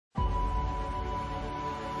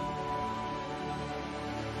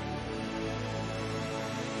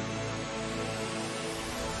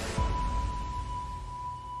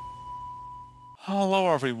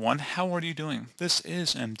Hello everyone, how are you doing? This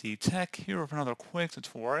is MD Tech here with another quick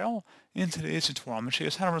tutorial. In today's tutorial, I'm going to show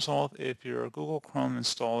you how to resolve if your Google Chrome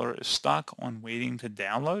installer is stuck on waiting to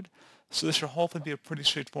download. So this should hopefully be a pretty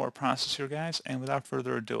straightforward process here, guys, and without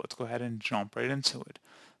further ado, let's go ahead and jump right into it.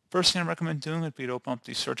 First thing I recommend doing would be to open up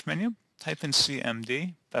the search menu, type in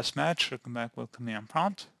CMD, best match, should come back with command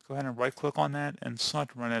prompt. Go ahead and right click on that and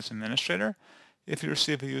select run as administrator. If you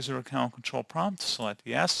receive a user account control prompt, select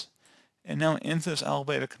yes. And now into this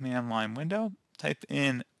elevated command line window, type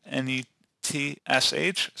in netsh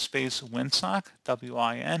space winsock,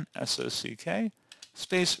 winsock,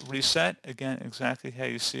 space reset, again exactly how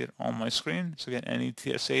you see it on my screen. So again,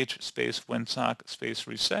 netsh space winsock space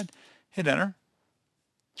reset, hit enter.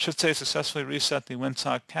 Should say successfully reset the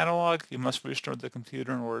winsock catalog. You must restart the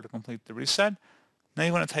computer in order to complete the reset. Now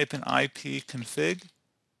you want to type in ipconfig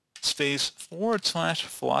space /flush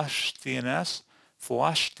DNS.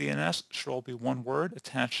 Flush DNS should all be one word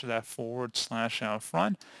attached to that / out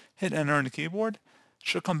front. Hit enter on the keyboard.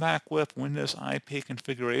 Should come back with Windows IP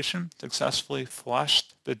configuration successfully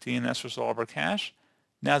flushed the DNS resolver cache.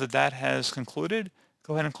 Now that that has concluded,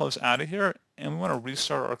 go ahead and close out of here, and we want to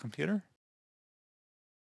restart our computer.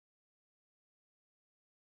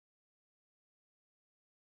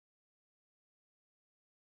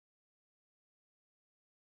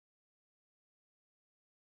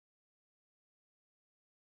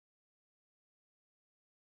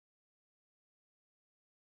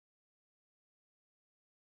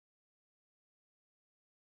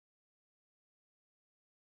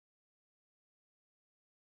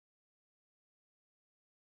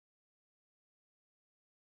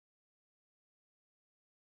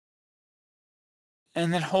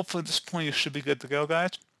 And then hopefully at this point you should be good to go,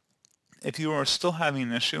 guys. If you are still having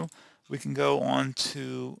an issue, we can go on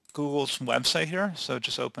to Google's website here. So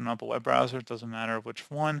just open up a web browser, it doesn't matter which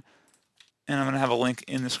one. And I'm going to have a link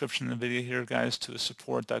in the description of the video here, guys, to a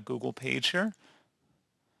support.google page here.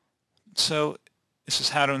 So this is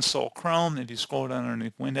how to install Chrome. If you scroll down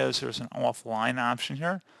underneath Windows, there's an offline option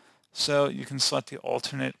here. So you can select the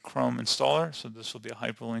alternate Chrome installer. So this will be a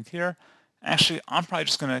hyperlink here. Actually, I'm probably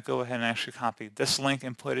just going to go ahead and actually copy this link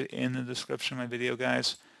and put it in the description of my video,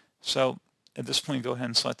 guys. So at this point, go ahead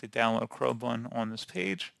and select the download Chrome button on this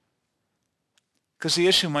page. Because the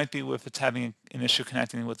issue might be with it's having an issue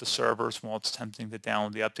connecting with the servers while it's attempting to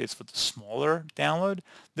download the updates with the smaller download.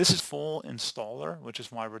 This is full installer, which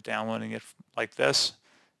is why we're downloading it like this.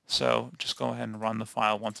 So just go ahead and run the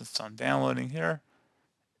file once it's done downloading here.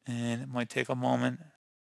 And it might take a moment.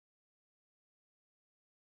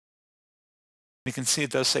 You can see it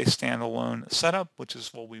does say standalone setup, which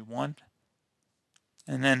is what we want.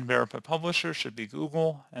 And then verify publisher should be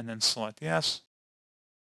Google, and then select yes.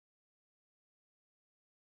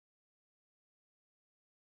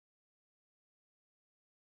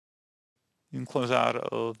 You can close out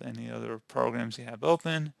of any other programs you have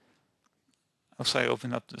open. Looks like I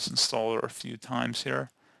opened up this installer a few times here.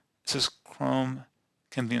 It says Chrome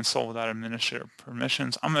can be installed without administrator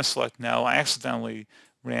permissions. I'm going to select no. I accidentally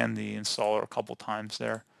ran the installer a couple times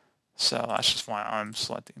there. So that's just why I'm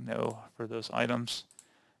selecting no for those items.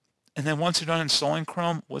 And then once you're done installing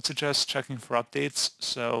Chrome, would suggest checking for updates.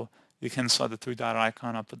 So you can select the three-dot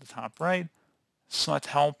icon up at the top right, select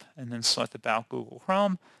help, and then select about Google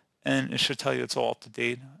Chrome, and it should tell you it's all up to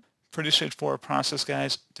date. Pretty straightforward process,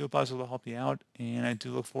 guys. Do hope I was able to help you out, and I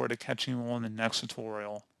do look forward to catching you all in the next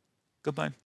tutorial. Goodbye.